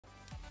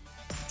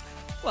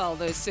Well,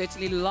 there's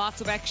certainly lots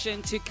of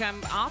action to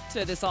come out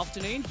this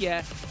afternoon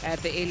here at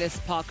the Ellis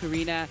Park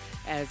Arena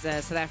as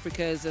South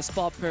Africa's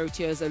SPAR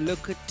Proteas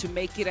look to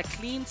make it a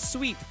clean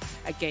sweep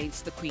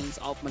against the Queens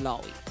of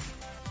Malawi.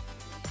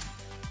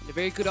 And a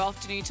very good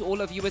afternoon to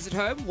all of you at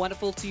home.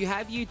 Wonderful to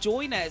have you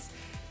join us.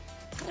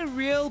 Got a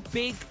real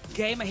big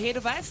game ahead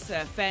of us.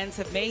 Fans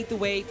have made the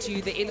way to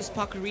the Ellis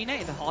Park Arena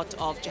in the heart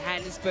of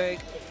Johannesburg.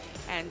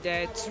 And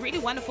it's really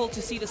wonderful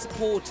to see the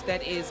support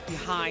that is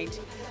behind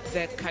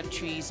the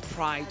country's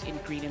pride in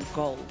green and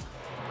gold.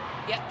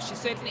 Yep, she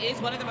certainly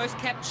is one of the most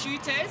capped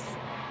shooters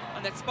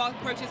on that SPAR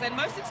Proteas and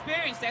most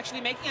experienced,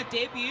 actually making a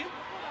debut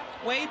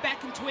way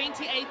back in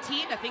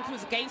 2018. I think it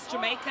was against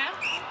Jamaica.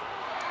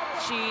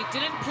 She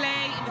didn't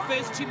play in the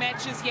first two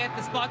matches here at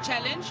the SPAR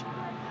Challenge.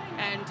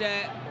 And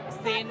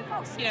then,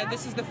 you know,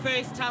 this is the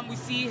first time we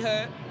see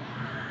her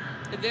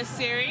in this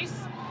series.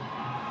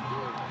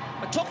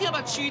 But talking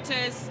about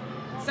shooters,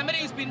 somebody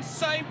who's been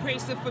so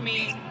impressive for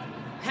me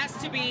has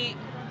to be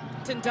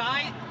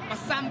Tendai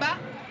Masamba.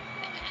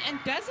 And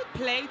does it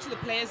play to the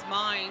players'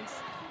 minds,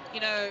 you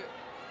know,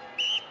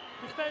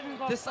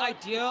 this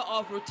idea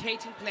of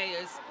rotating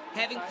players,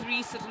 having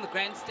three sit on the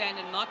grandstand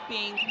and not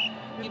being,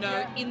 you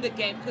know, in the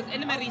game? Because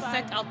Anne-Marie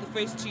sat out the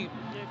first two.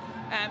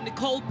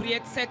 Nicole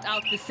Breed sat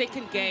out the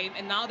second game,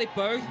 and now they're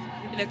both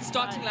in that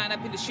starting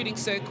lineup in the shooting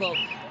circle.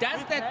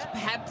 Does that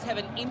perhaps have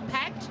an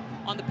impact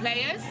on the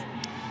players?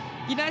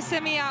 You know,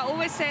 Simi, I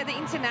always say the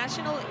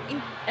international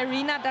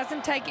arena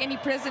doesn't take any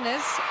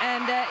prisoners,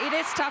 and it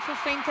is tough for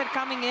Venter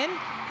coming in,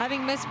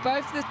 having missed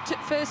both the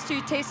first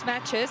two test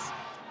matches.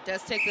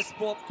 Does take the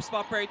SPAR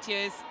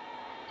Proteas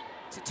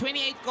to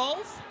 28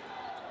 goals.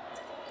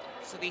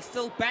 So they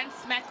still band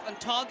smack on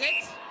target.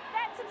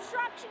 That's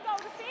obstruction, goal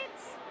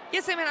defense.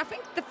 Yes, I mean, I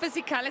think the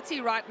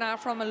physicality right now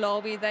from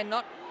Malawi, they're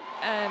not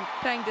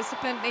playing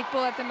disciplined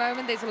netball at the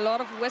moment. There's a lot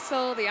of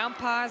whistle, the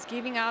umpires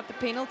giving out the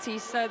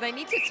penalties, so they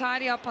need to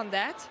tidy up on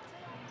that.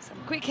 Some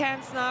quick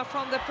hands now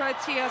from the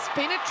Proteas,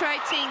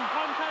 penetrating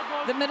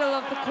the middle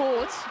of the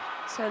court.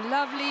 So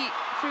lovely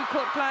through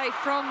court play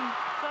from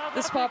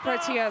the SPAR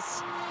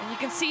Proteas. And you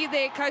can see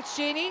there Coach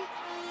Jenny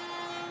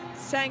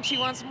saying she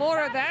wants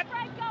more of that.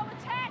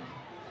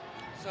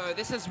 So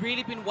this has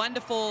really been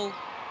wonderful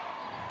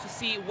to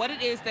see what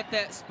it is that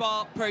the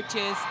SPAR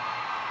Proteas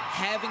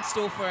have in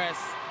store for us.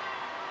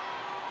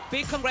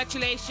 Big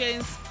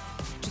congratulations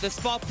to the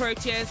SPAR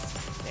Proteas.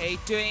 They're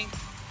doing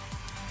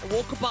a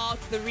walkabout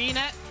the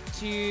arena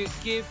to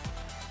give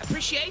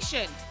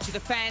appreciation to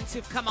the fans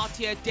who've come out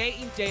here day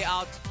in, day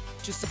out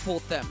to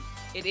support them.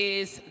 It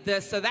is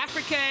the South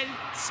African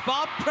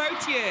SPAR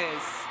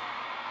Proteas.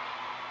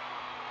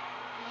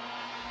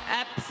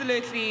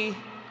 Absolutely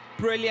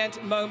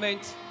brilliant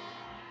moment